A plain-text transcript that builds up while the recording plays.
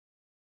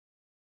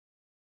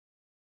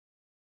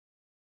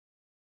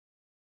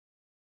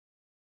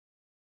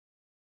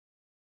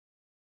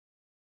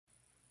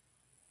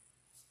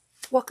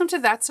Welcome to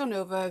That's So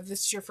Nova. If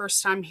this is your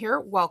first time here,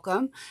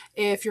 welcome.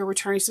 If you're a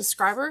returning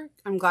subscriber,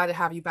 I'm glad to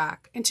have you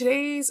back. In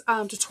today's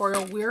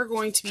tutorial, we're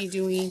going to be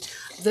doing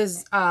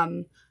this,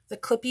 the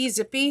Clippy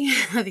Zippy,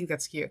 I think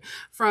that's cute,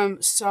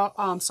 from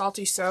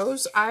Salty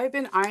Sews. I've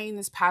been eyeing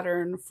this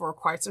pattern for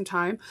quite some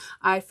time.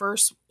 I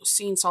first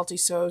seen Salty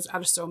Sews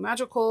out of Sew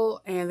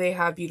Magical, and they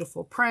have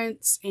beautiful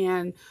prints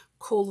and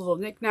cool little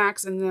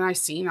knickknacks. And then I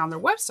seen on their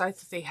website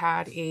that they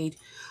had a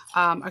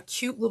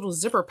cute little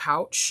zipper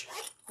pouch,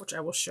 which I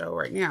will show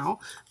right now,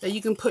 that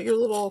you can put your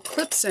little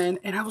clips in.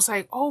 And I was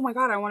like, oh my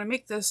God, I want to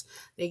make this.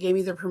 They gave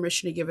me the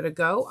permission to give it a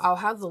go. I'll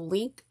have the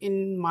link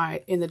in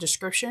the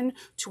description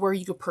to where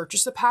you could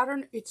purchase the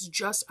pattern. It's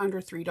just under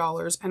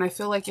 $3. And I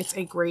feel like it's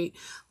a great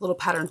little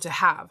pattern to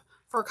have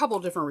for a couple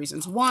of different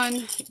reasons.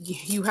 One,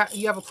 you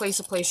have a place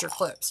to place your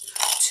clips.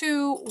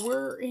 Two,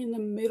 we're in the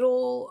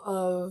middle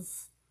of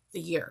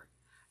the year.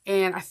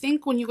 And I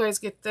think when you guys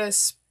get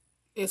this,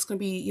 it's going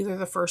to be either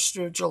the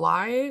 1st of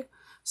July.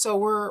 So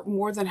we're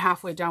more than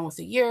halfway down with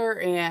the year,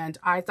 and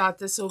I thought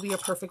this will be a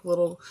perfect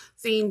little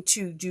thing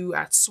to do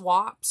at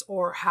swaps,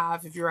 or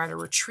have if you're at a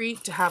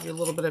retreat to have a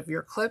little bit of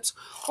your clips,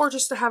 or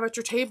just to have at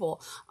your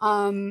table.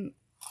 The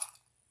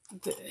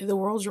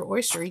world's your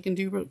oyster. You can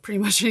do pretty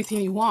much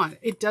anything you want.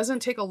 It doesn't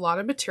take a lot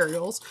of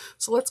materials,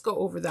 so let's go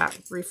over that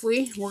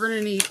briefly. We're going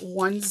to need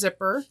one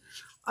zipper,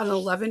 an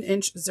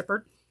 11-inch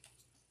zipper.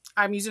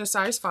 I'm using a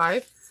size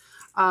 5.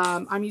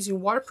 I'm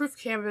using waterproof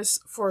canvas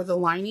for the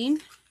lining,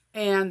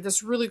 and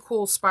this really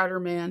cool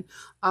Spider-Man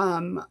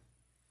Miles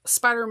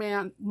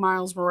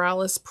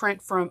Morales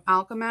print from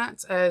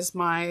Alchemats as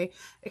my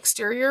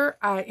exterior.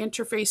 I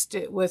interfaced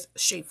it with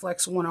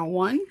ShapeFlex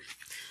 101.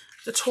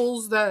 The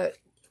tools that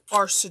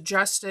are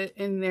suggested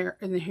in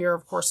here,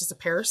 of course, is a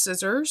pair of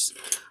scissors.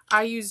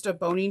 I used a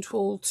boning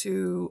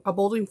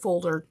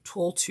folder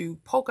tool to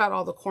poke out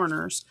all the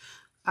corners.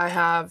 I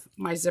have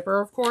my zipper,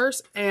 of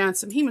course, and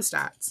some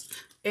hemostats,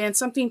 and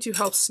something to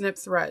help snip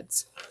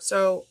threads.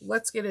 So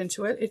let's get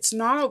into it. It's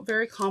not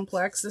very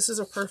complex. This is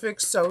a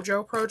perfect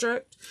Sojo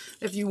project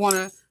if you want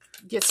to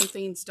get some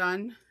things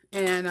done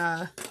and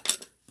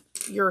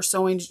your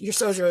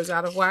Sojo is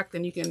out of whack,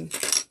 then you can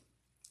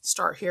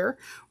start here.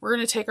 We're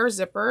going to take our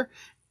zipper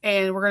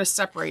and we're going to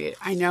separate it.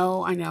 I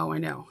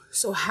know.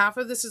 So half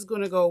of this is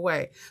going to go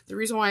away. The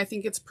reason why I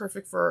think it's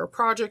perfect for a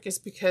project is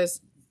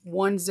because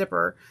one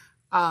zipper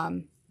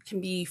can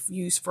be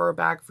used for a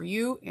bag for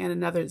you, and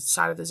another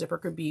side of the zipper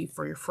could be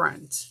for your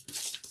friends.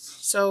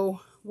 So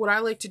what I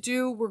like to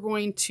do, we're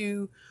going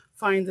to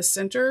find the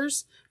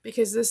centers,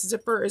 because this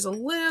zipper is a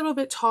little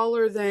bit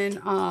taller than,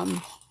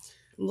 I'm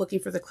looking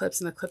for the clips,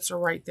 and the clips are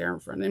right there in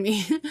front of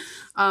me.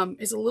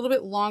 It's a little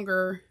bit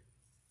longer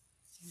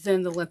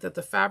than the length of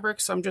the fabric,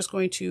 so I'm just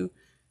going to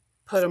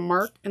put a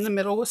mark in the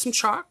middle with some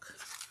chalk.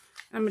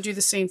 I'm going to do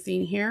the same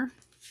thing here.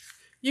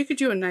 You could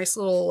do a nice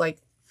little, like,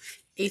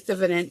 1/8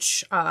 of an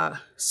inch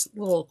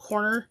little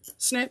corner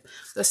snip.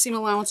 The seam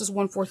allowance is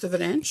 1/4 of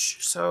an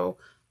inch. So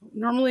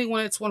normally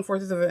when it's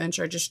 1/4 of an inch,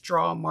 I just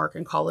draw a mark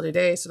and call it a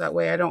day. So that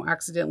way I don't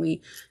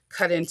accidentally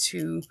cut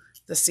into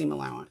the seam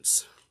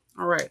allowance.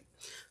 All right.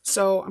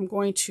 So I'm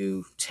going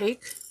to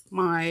take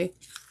my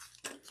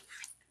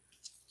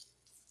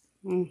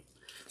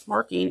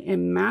marking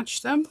and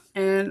match them.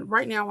 And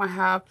right now I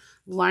have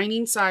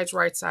lining sides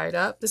right side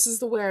up. This is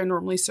the way I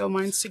normally sew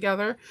mine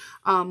together.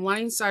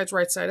 Lining sides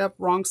right side up,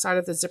 wrong side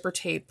of the zipper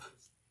tape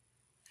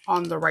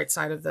on the right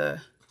side of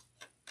the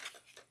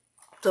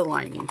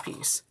lining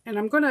piece. And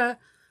I'm gonna,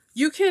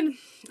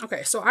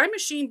 okay, so I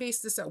machine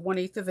based this at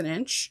 1/8 of an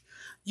inch.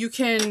 You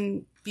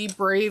can be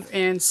brave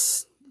and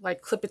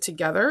like clip it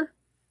together.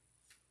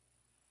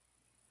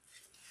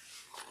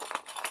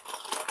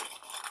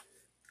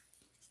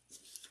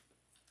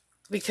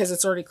 Because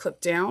it's already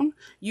clipped down.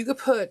 You could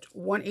put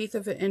 1/8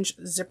 of an inch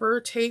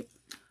zipper tape,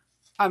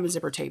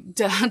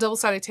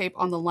 double-sided tape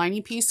on the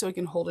lining piece so it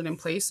can hold it in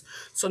place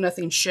so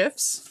nothing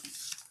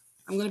shifts.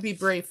 I'm going to be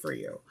brave for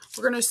you.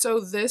 We're going to sew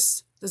the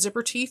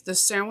zipper teeth, the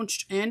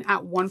sandwiched in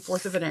at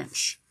 1/4 of an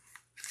inch.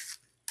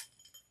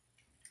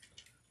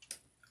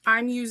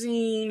 I'm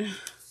using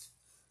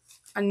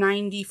a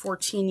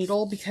 90-14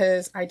 needle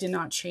because I did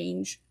not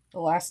change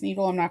the last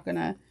needle. I'm not going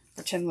to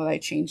pretend that I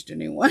changed a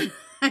new one.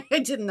 I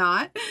did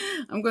not.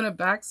 I'm going to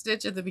back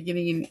stitch at the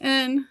beginning and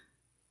end.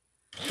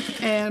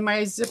 And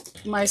my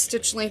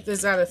stitch length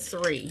is at a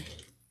 3.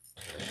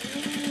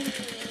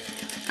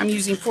 I'm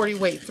using 40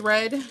 weight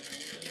thread,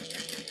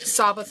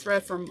 Saba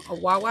thread from a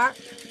Wawak.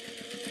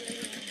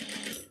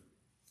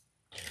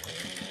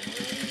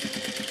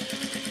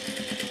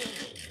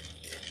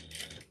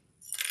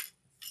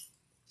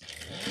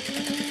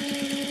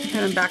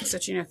 And I'm back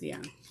stitching at the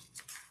end.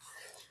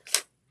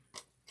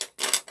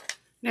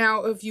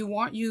 Now, if you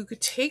want, you could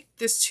take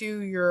this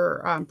to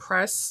your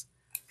press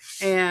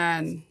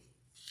and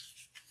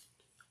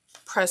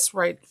press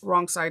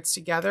wrong sides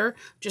together.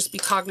 Just be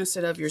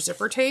cognizant of your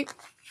zipper tape.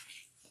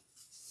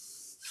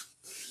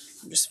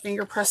 I'm just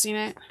finger pressing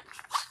it.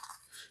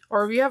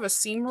 Or if you have a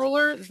seam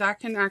roller, that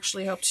can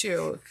actually help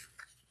too.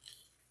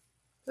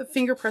 The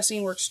finger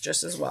pressing works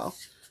just as well.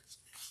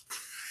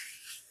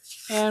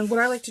 And what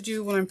I like to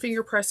do when I'm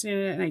finger pressing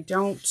it and I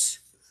don't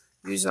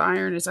use the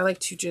iron is I like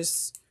to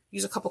just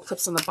use a couple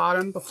clips on the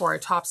bottom before I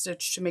top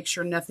stitch to make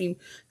sure nothing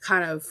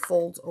kind of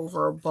folds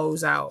over or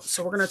bows out.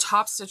 So we're going to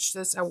top stitch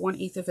this at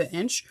 1/8 of an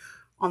inch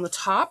on the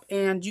top,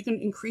 and you can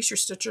increase your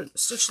stitch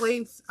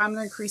length. I'm going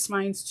to increase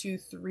mine to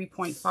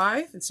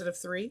 3.5 instead of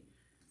 3.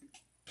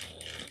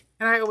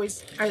 And I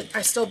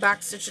still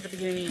back stitch at the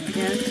beginning and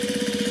the end.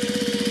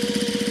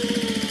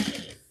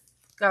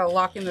 Got to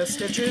lock in those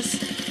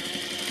stitches.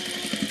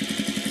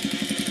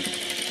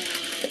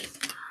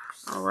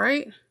 All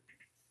right.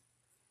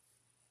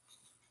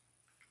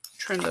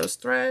 Trim those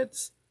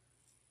threads.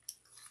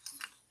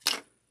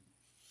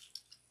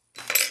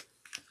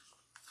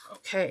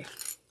 Okay.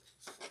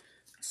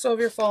 So if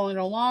you're following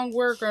along,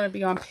 we're going to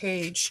be on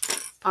page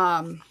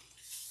 4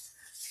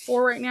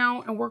 right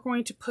now, and we're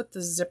going to put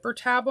the zipper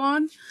tab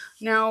on.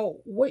 Now,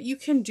 what you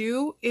can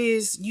do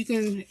is you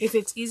can, if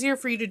it's easier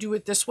for you to do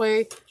it this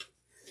way,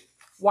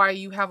 while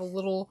you have a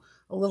little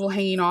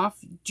hanging off,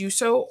 do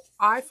so.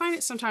 I find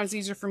it sometimes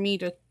easier for me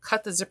to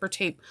cut the zipper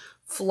tape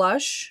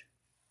flush,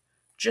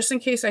 just in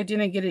case I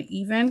didn't get it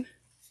even.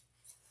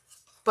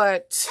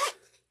 But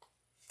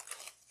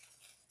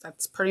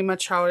that's pretty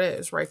much how it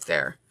is right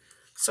there.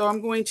 So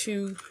I'm going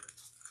to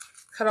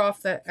cut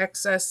off that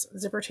excess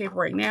zipper tape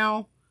right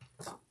now.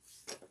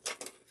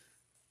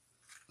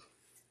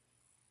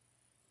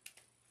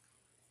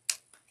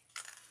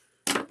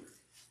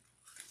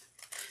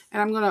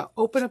 And I'm going to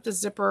open up the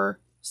zipper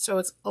so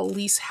it's at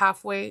least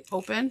halfway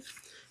open.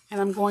 And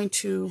I'm going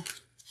to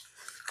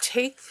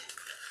take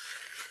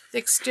the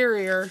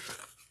exterior,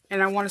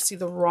 and I want to see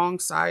the wrong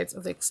sides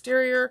of the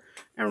exterior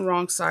and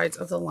wrong sides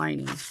of the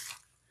lining.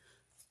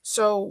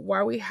 So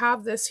while we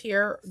have this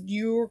here,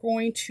 you're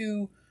going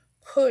to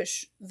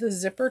push the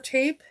zipper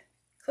tape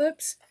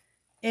clips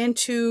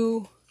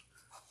into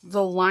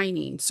the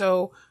lining.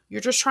 So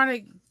you're just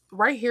trying to,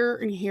 right here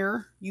and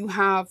here, you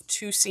have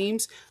 2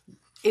 seams.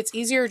 It's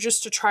easier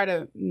just to try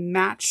to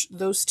match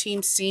those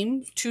two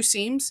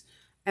seams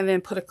and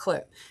then put a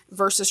clip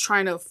versus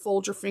trying to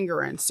fold your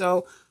finger in.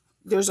 So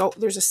there's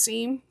a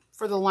seam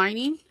for the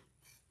lining,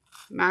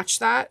 match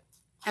that,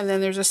 and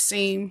then there's a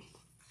seam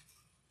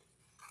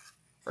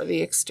for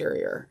the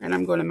exterior, and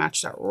I'm going to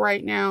match that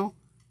right now.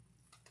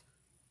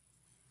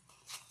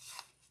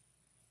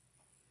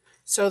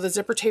 So the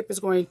zipper tape is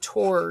going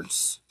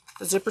towards,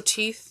 the zipper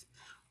teeth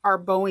are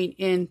bowing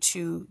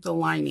into the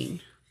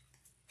lining.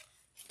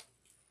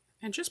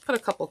 And just put a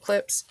couple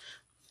clips.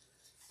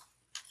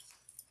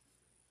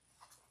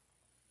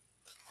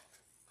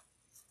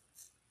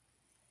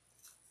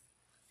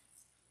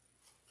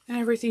 And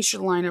everything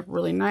should line up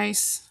really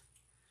nice.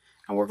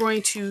 And we're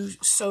going to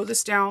sew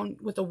this down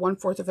with a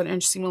 1/4 of an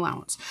inch seam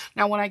allowance.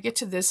 Now, when I get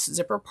to this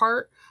zipper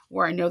part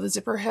where I know the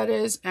zipper head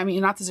is, I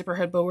mean, not the zipper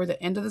head, but where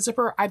the end of the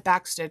zipper, I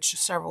backstitch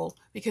several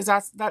because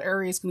that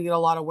area is going to get a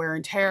lot of wear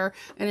and tear,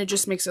 and it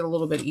just makes it a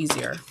little bit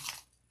easier.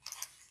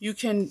 You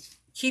can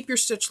keep your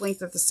stitch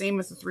length at the same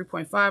as the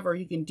 3.5, or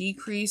you can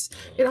decrease.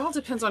 It all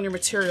depends on your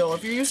material.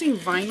 If you're using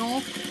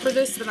vinyl for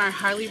this, then I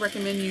highly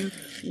recommend you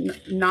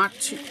not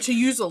to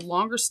use a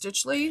longer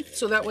stitch length,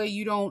 so that way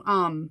you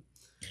don't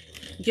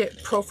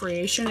get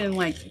perforation and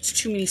like it's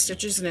too many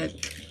stitches and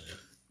it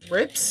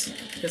rips,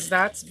 because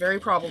that's very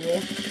probable.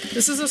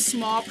 This is a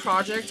small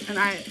project, and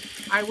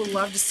I would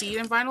love to see it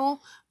in vinyl,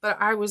 but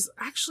I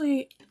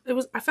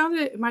found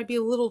it might be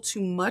a little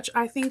too much,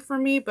 I think, for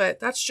me, but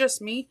that's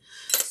just me.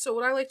 So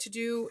what I like to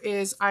do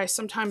is I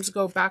sometimes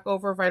go back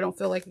over if I don't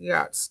feel like it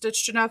got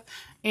stitched enough,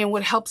 and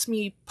what helps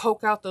me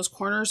poke out those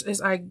corners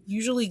is I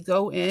usually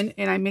go in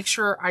and I make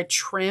sure I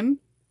trim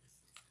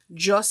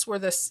just where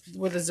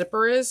the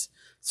zipper is,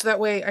 so that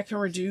way I can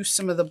reduce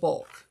some of the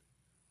bulk.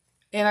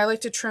 And I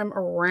like to trim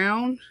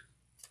around,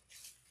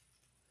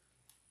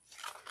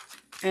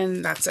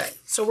 and that's it.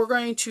 So we're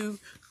going to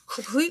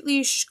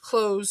completely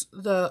close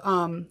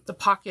the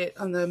pocket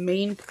on the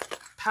main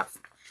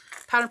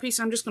pattern piece.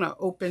 I'm just going to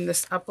open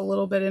this up a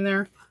little bit in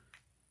there.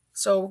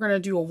 So we're going to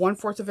do a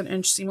 1/4 of an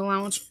inch seam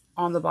allowance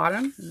on the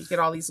bottom. You get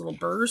all these little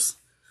burrs.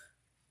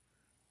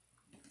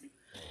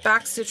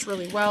 Back stitch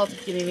really well at the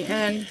beginning and the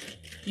end.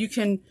 You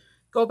can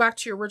go back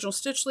to your original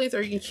stitch length,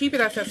 or you can keep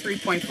it at that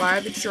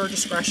 3.5. It's your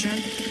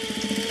discretion.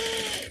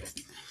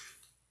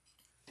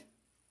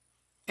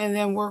 And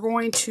then we're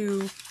going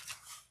to,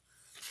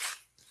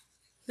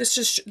 this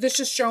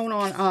is shown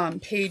on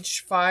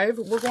page 5.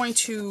 We're going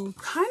to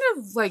kind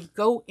of like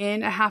go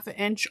in a 1/2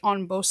 inch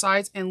on both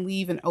sides and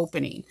leave an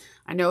opening.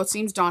 I know it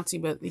seems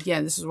daunting, but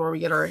again, this is where we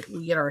get our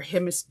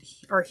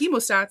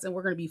hemostats, and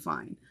we're going to be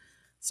fine.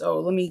 So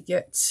let me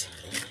get,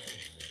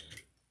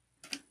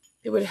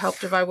 it would have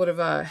helped if I would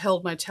have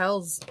held my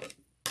tails.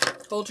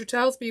 Hold your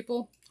tails,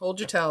 people. Hold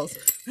your tails.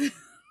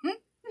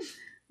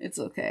 It's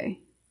okay.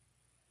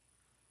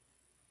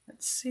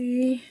 Let's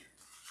see.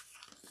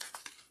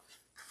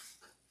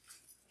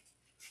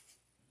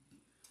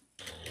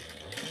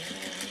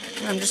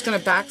 I'm just going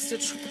to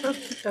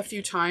backstitch a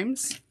few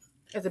times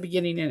at the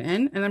beginning and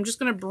end, and I'm just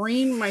going to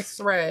bring my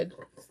thread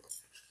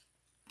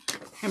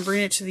and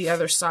bring it to the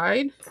other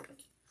side.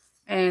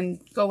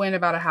 and go in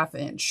about a 1/2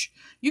 inch.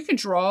 You can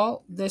draw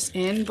this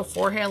in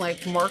beforehand,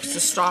 like marks to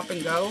stop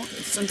and go.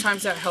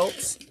 Sometimes that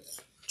helps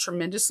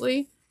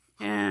tremendously.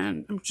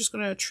 And I'm just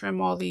going to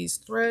trim all these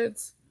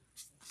threads.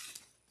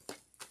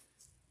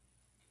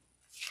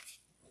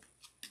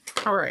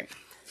 All right.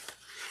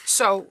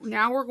 So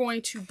now we're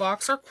going to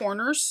box our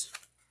corners.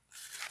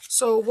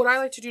 So what I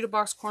like to do to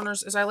box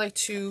corners is I like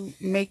to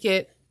make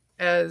it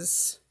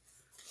as,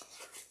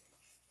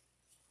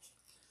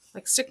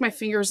 like, stick my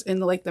fingers in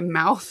like the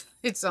mouth.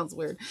 It sounds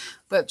weird,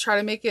 but try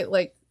to make it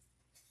like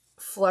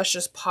flush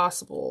as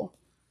possible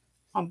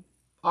on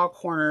all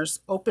corners.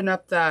 Open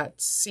up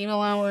that seam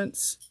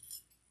allowance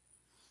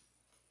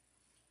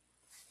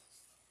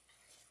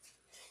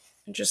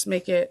and just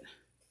make it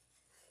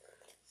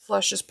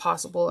flush as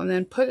possible, and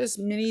then put as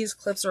many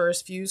clips or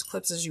as few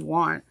clips as you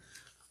want.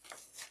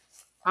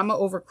 I'm an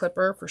over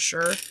clipper for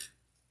sure.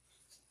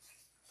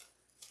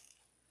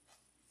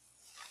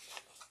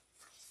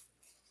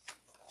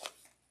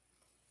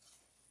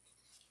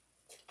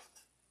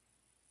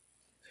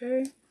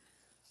 Okay.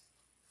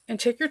 And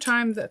take your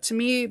time. That, to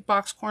me,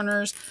 box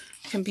corners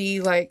can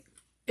be like,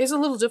 is a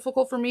little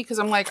difficult for me because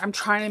I'm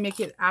trying to make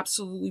it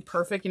absolutely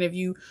perfect. And if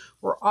you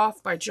were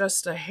off by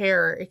just a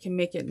hair, it can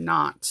make it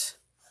not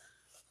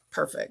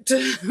perfect.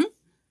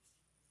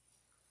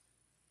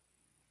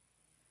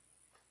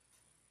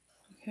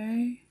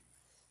 Okay.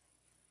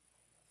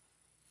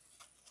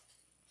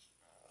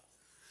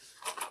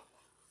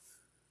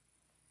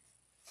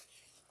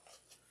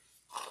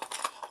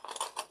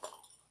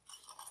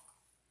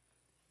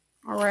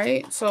 All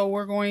right, so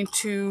we're going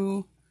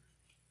to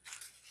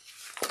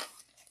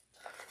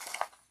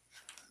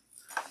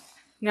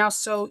now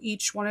sew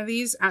each one of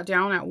these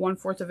down at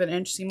 1/4 of an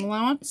inch seam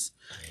allowance.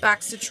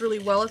 Backstitch really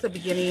well at the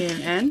beginning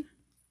and end.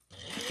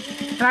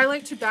 And I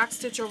like to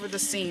backstitch over the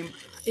seam.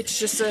 It's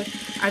just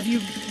if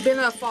you've been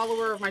a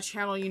follower of my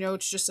channel, you know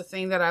it's just a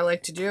thing that I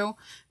like to do.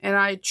 And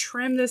I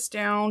trim this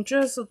down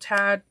just a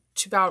tad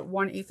to about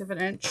 1/8 of an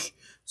inch.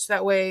 So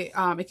that way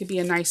it could be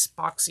a nice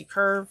boxy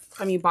curve.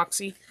 I mean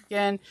boxy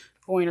again,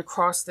 going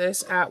across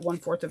this at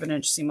 1/4 of an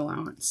inch seam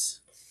allowance.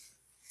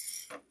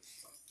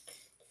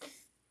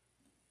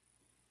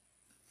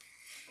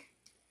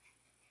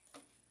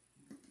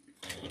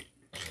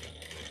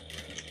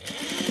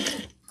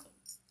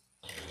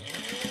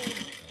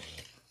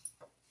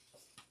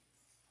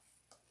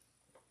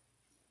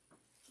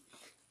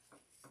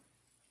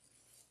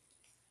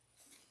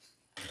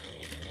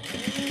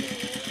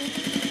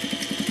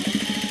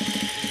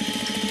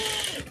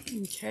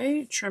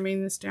 Okay,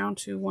 trimming this down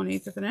to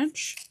 1/8 of an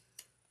inch.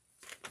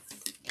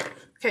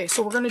 Okay,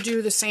 so we're going to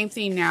do the same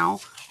thing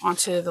now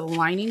onto the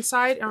lining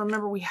side. And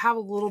remember, we have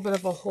a little bit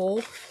of a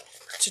hole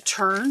to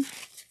turn.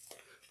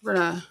 We're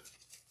going to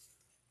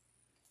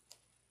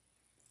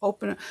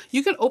open it.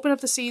 You can open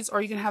up the seeds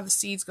or you can have the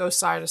seeds go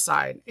side to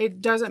side.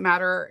 It doesn't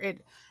matter.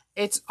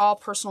 It's all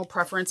personal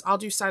preference. I'll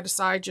do side to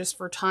side just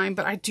for time,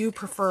 but I do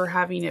prefer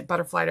having it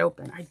butterflied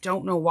open. I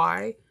don't know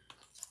why,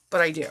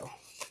 but I do.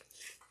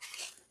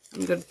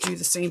 I'm going to do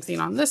the same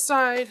thing on this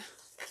side.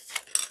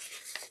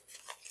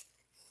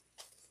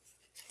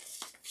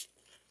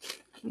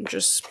 I'm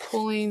just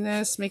pulling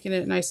this, making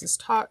it nice and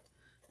taut.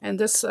 And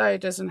this side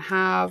doesn't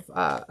have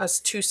us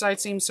 2 side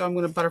seams, so I'm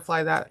going to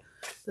butterfly the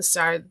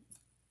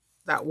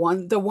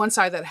one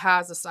side that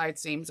has the side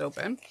seams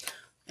open.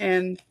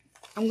 And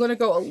I'm going to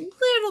go a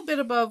little bit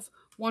above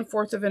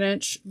 1/4 of an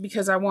inch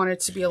because I want it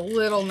to be a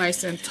little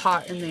nice and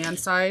taut in the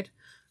inside.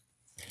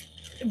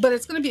 But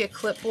it's going to be a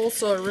clip pull,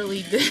 so it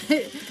really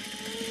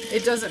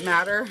it doesn't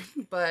matter,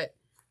 but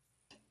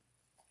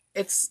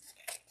it's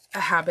a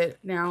habit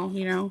now,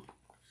 you know.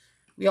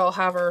 We all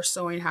have our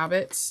sewing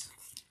habits.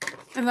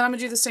 And then I'm going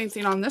to do the same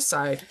thing on this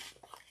side.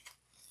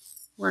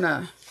 We're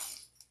going to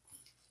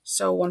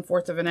sew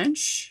 1/4 of an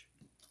inch.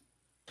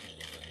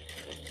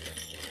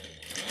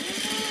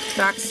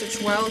 Back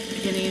stitch well at the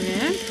beginning and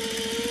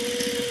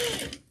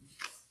end.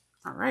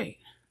 All right.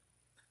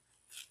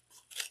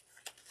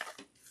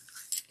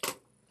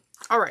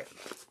 All right.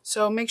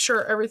 So make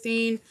sure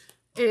everything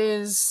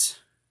is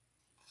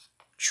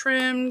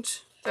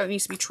trimmed. That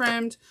needs to be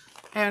trimmed.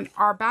 And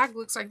our bag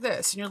looks like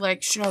this. And you're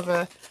like,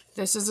 Shinova,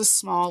 this is a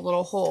small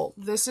little hole.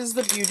 This is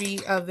the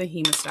beauty of the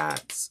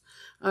hemostats.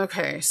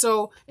 Okay,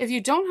 so if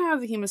you don't have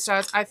the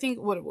hemostats, I think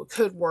what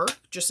could work,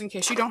 just in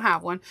case you don't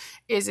have one,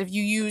 is if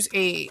you use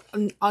a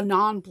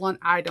non-blunt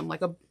item,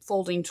 like a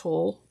folding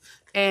tool,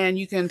 and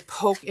you can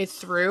poke it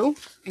through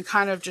and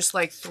kind of just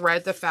like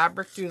thread the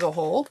fabric through the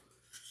hole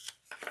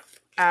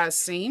as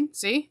seen,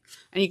 see?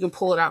 And you can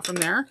pull it out from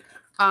there.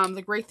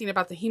 The great thing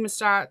about the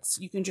hemostats,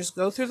 you can just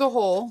go through the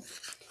hole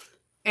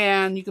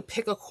and you could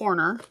pick a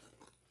corner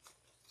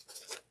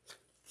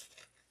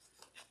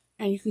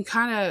and you can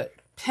kind of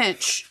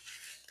pinch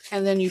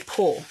and then you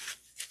pull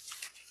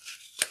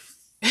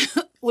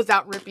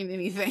without ripping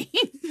anything.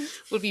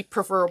 Would be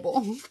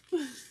preferable.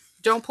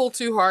 Don't pull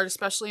too hard,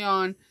 especially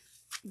on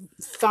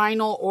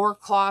vinyl or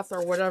cloth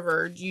or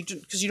whatever,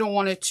 because you don't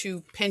want it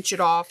to pinch it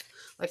off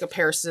like a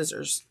pair of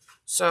scissors.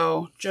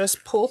 So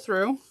just pull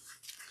through.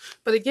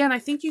 But again, I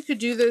think you could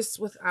do this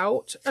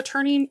without a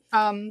turning,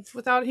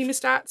 without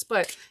hemostats,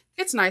 but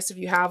it's nice if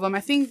you have them.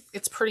 I think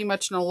it's pretty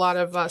much in a lot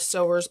of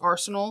sewers'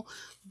 arsenal.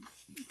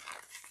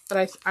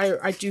 But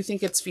I do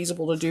think it's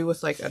feasible to do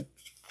with like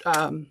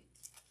a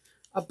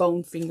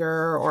bone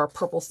finger or a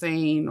purple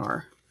thing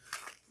or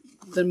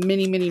the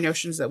many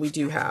notions that we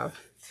do have.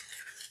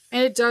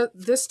 And it does.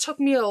 This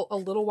took me a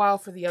little while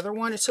for the other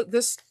one. It took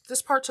this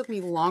part took me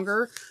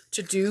longer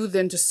to do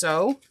than to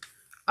sew,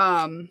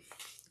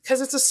 because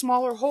it's a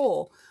smaller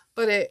hole.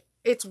 But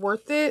it's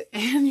worth it,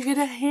 and you get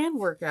a hand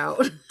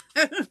workout.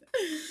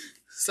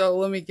 So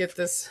let me get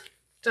this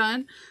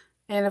done.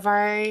 And if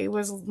I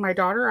was my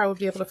daughter, I would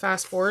be able to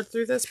fast forward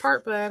through this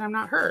part, but I'm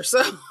not her.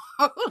 So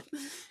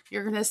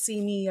you're going to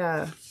see me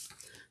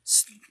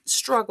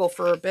struggle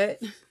for a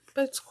bit,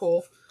 but it's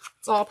cool.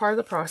 It's all part of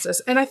the process.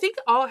 And I think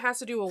all it has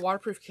to do with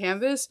waterproof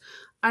canvas.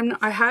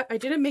 I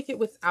didn't make it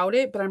without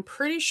it, but I'm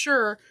pretty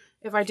sure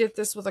if I did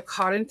this with a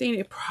cotton thing,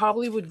 it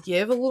probably would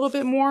give a little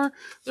bit more.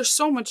 There's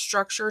so much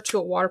structure to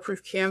a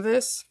waterproof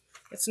canvas.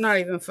 It's not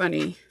even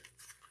funny.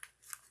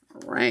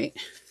 All right.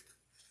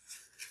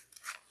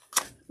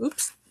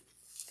 Oops.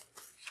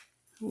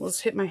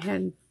 Almost hit my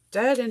hand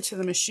dead into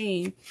the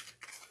machine.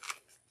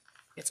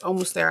 It's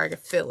almost there. I can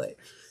feel it.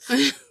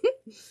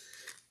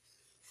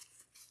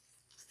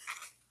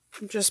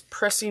 I'm just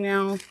pressing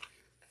out.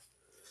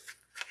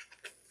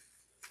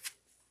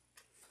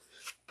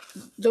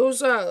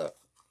 Those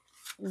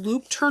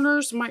loop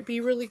turners might be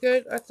really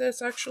good at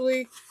this,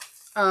 actually.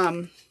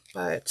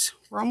 But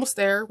we're almost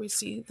there. We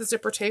see the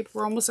zipper tape.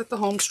 We're almost at the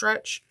home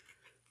stretch.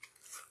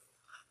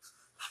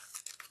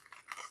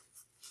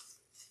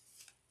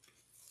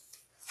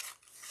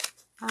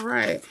 All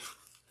right.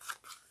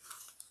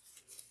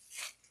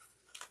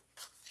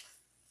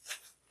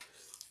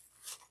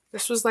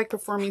 This was like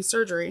performing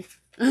surgery.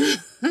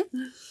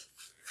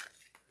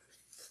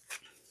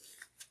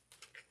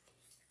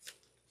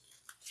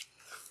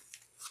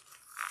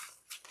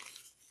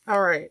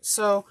 All right,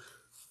 so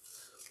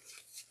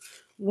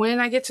when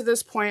I get to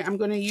this point, I'm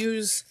going to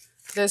use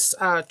this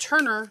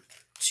turner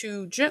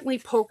to gently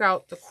poke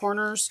out the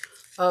corners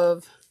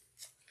of,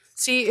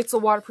 see, it's a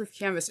waterproof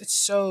canvas. It's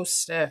so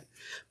stiff.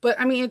 But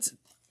I mean, it's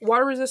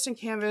water resistant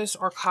canvas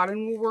or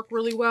cotton will work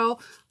really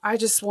well. I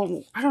just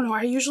won't, I don't know.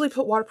 I usually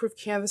put waterproof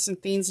canvas in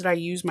things that I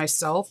use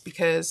myself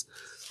because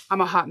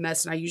I'm a hot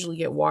mess and I usually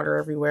get water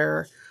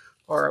everywhere,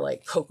 or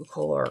like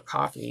Coca-Cola or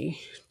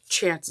coffee.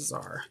 Chances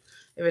are,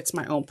 if it's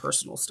my own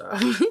personal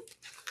stuff.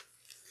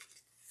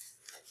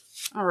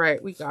 All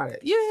right, we got it.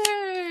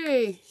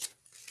 Yay!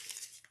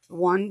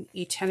 One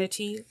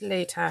eternity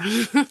later.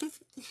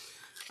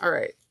 All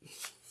right.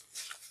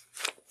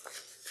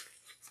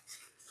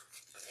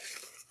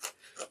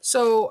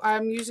 So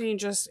I'm using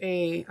just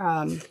a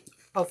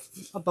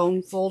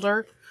bone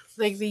folder.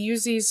 Like they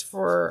use these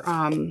for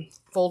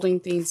folding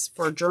things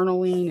for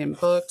journaling and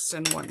books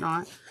and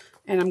whatnot.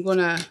 And I'm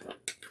gonna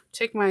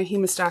take my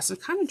hemostats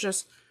and kind of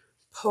just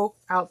poke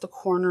out the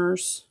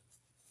corners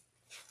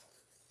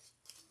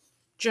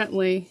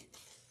gently.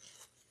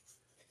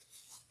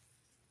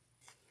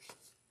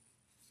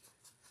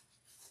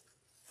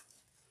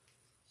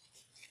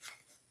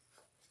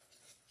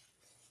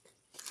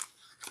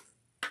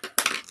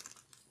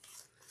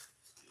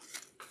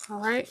 All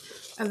right,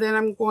 and then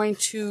I'm going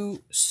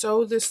to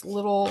sew this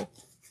little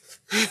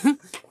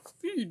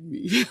feed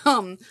me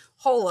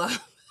hole up.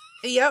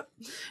 Yep,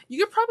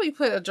 you could probably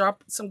put a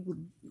drop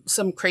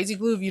some crazy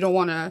glue if you don't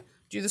want to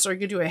do this, or you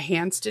could do a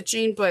hand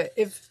stitching. But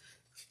if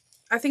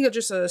I think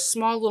just a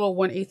small little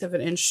 1/8 of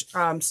an inch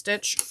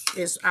stitch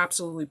is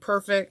absolutely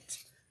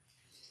perfect.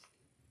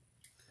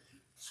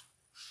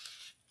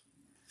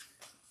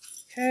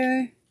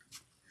 Okay.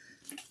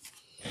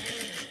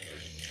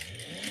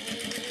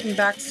 And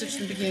back stitch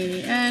the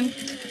beginning and the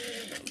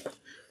end.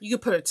 You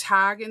could put a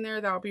tag in there.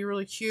 That would be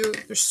really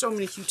cute. There's so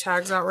many cute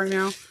tags out right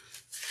now.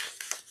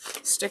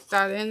 Stick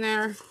that in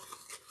there.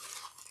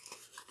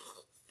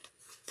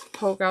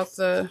 Poke out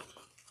the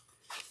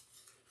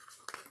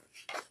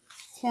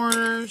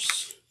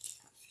corners.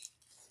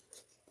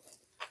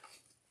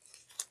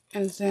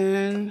 And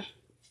then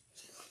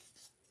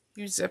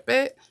you zip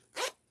it.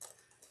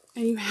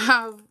 And you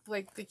have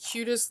like the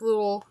cutest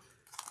little,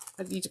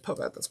 I need to poke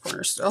out this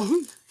corner still.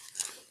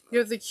 You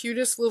have the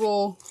cutest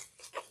little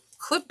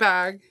clip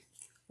bag,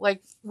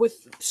 like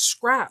with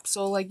scraps.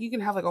 So like you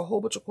can have like a whole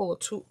bunch of cool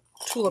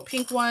Tula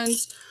pink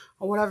ones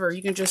or whatever.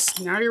 You can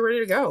just, now you're ready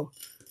to go.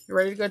 You're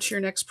ready to go to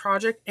your next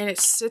project, and it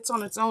sits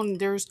on its own.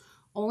 There's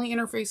only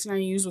interfacing I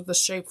use with the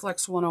Shape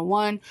Flex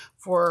 101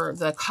 for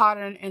the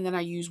cotton, and then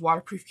I use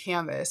waterproof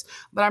canvas.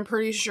 But I'm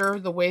pretty sure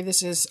the way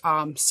this is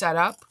set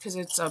up, because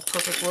it's a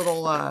perfect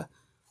little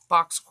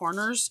box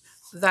corners,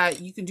 that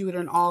you can do it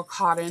in all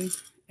cotton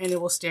and it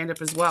will stand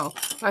up as well.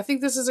 But I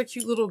think this is a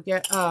cute little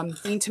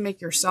thing to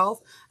make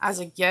yourself as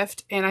a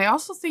gift. And I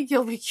also think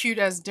it'll be cute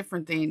as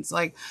different things.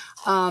 Like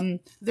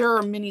there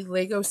are mini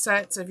Lego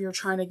sets. If you're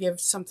trying to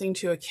give something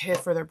to a kid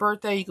for their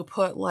birthday, you could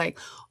put like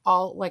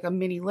a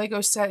mini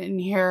Lego set in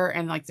here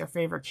and like their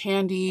favorite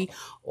candy.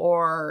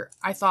 Or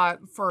I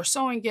thought for a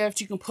sewing gift,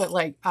 you can put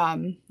like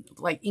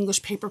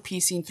English paper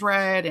piecing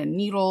thread and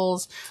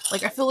needles.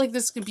 Like I feel like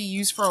this could be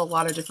used for a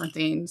lot of different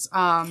things.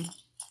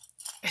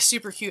 It's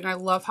super cute, and I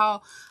love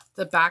how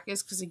the back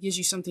is because it gives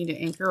you something to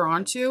anchor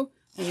onto,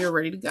 and you're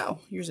ready to go.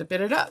 You zip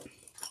it up.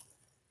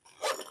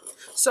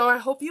 So I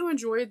hope you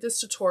enjoyed this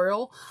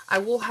tutorial. I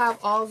will have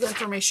all of the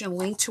information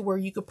linked to where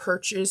you could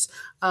purchase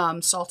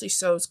Salty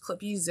Sew's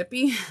Clippy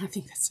Zippy. I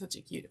think that's such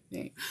a cute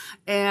name.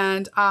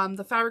 And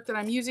the fabric that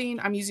I'm using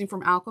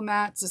from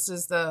Alchemats. This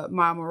is the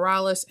Miles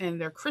Morales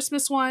and their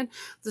Christmas one.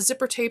 The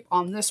zipper tape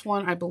on this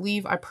one, I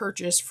believe I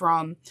purchased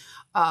from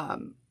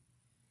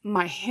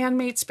my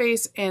Handmade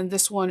Space, and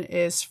this one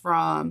is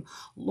from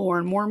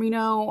Lauren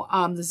Mormino.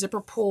 The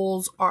zipper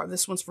pulls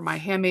this one's from my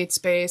Handmade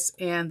Space,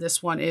 and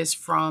this one is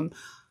from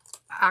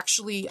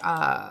actually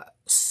the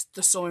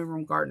Sewing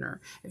Room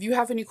Gardener. If you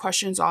have any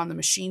questions on the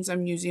machines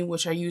I'm using,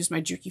 which I use my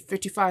Juki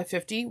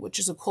 5550, which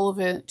is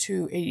equivalent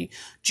to a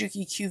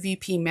Juki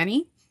QVP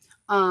Mini,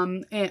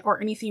 or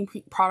anything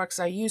products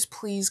I use,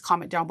 please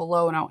comment down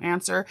below and I'll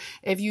answer.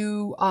 If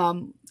you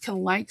can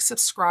like,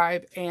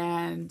 subscribe,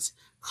 and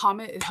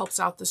comment, it helps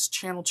out this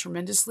channel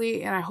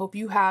tremendously, and I hope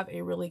you have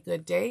a really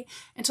good day.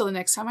 Until the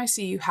next time I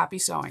see you, happy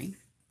sewing.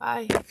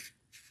 Bye.